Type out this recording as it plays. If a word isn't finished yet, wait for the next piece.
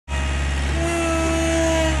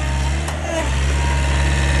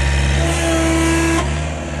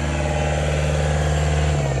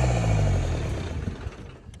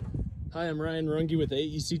Hi, I'm Ryan Runge with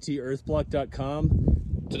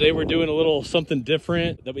AECTearthblock.com. Today we're doing a little something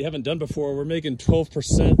different that we haven't done before. We're making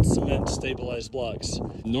 12% cement stabilized blocks.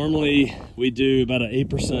 Normally we do about an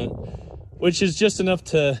 8%, which is just enough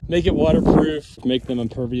to make it waterproof, make them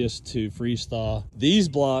impervious to freeze thaw. These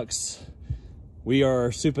blocks, we are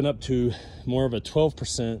souping up to more of a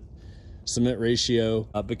 12% cement ratio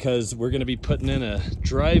because we're going to be putting in a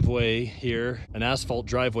driveway here, an asphalt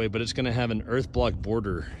driveway, but it's going to have an earth block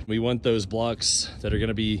border. We want those blocks that are going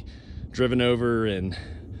to be driven over and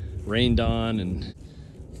rained on and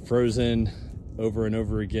frozen over and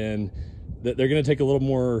over again, that they're going to take a little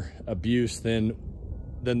more abuse than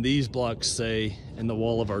these blocks say in the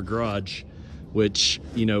wall of our garage, which,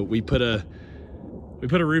 you know, we put a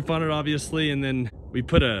roof on it obviously, and then we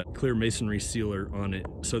put a clear masonry sealer on it.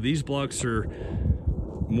 So these blocks are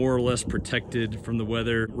more or less protected from the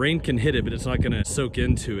weather. Rain can hit it, but it's not gonna soak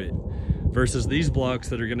into it. Versus these blocks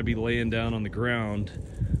that are gonna be laying down on the ground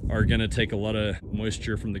are gonna take a lot of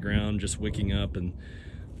moisture from the ground, just wicking up, and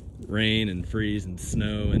rain and freeze and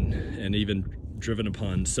snow and even driven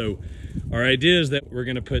upon. So our idea is that we're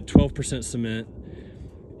gonna put 12% cement,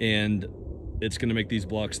 and it's gonna make these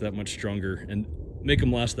blocks that much stronger and make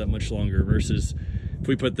them last that much longer, versus if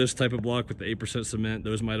we put this type of block with the 8% cement,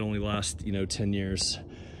 those might only last, you know, 10 years.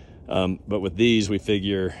 But with these, we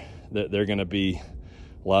figure that they're gonna be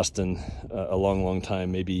lasting a long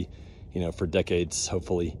time, maybe, you know, for decades,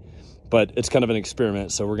 hopefully. But it's kind of an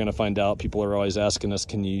experiment, so we're gonna find out. People are always asking us,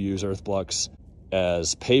 can you use earth blocks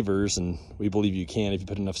as pavers? And we believe you can if you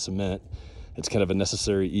put enough cement. It's kind of a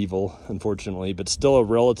necessary evil, unfortunately, but still a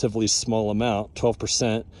relatively small amount,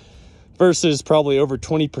 12%. Versus probably over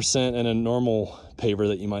 20% in a normal paver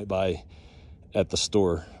that you might buy at the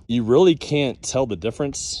store. You really can't tell the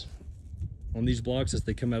difference on these blocks as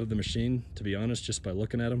they come out of the machine, to be honest, just by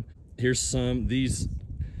looking at them. Here's some. These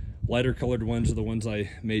lighter colored ones are the ones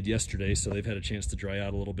I made yesterday, so they've had a chance to dry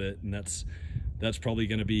out a little bit, and that's probably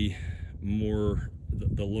going to be more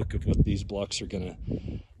the look of what these blocks are going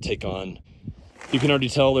to take on. You can already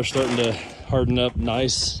tell they're starting to harden up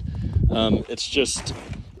nice. It's just,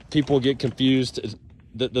 people get confused.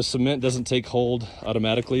 The cement doesn't take hold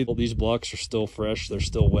automatically. These blocks are still fresh, they're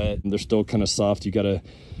still wet, and they're still kind of soft. You gotta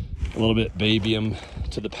a little bit baby them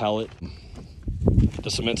to the pallet.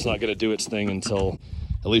 The cement's not gonna do its thing until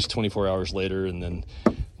at least 24 hours later, and then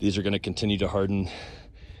these are gonna continue to harden.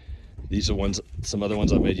 These are some other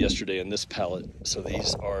ones I made yesterday in this pallet. So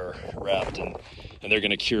these are wrapped and they're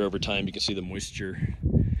gonna cure over time. You can see the moisture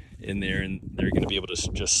in there, and they're gonna be able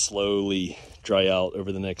to just slowly dry out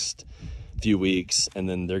over the next few weeks, and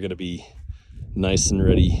then they're gonna be nice and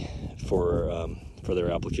ready for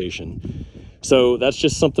their application. So that's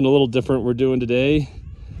just something a little different we're doing today.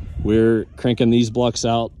 We're cranking these blocks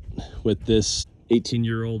out with this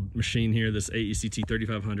 18-year-old machine here, this AECT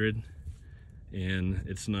 3500, and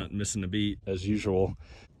it's not missing a beat as usual.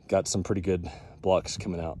 Got some pretty good blocks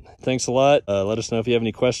coming out. Thanks a lot. Let us know if you have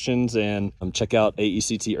any questions, and check out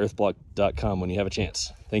AECTearthblock.com when you have a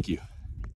chance. Thank you.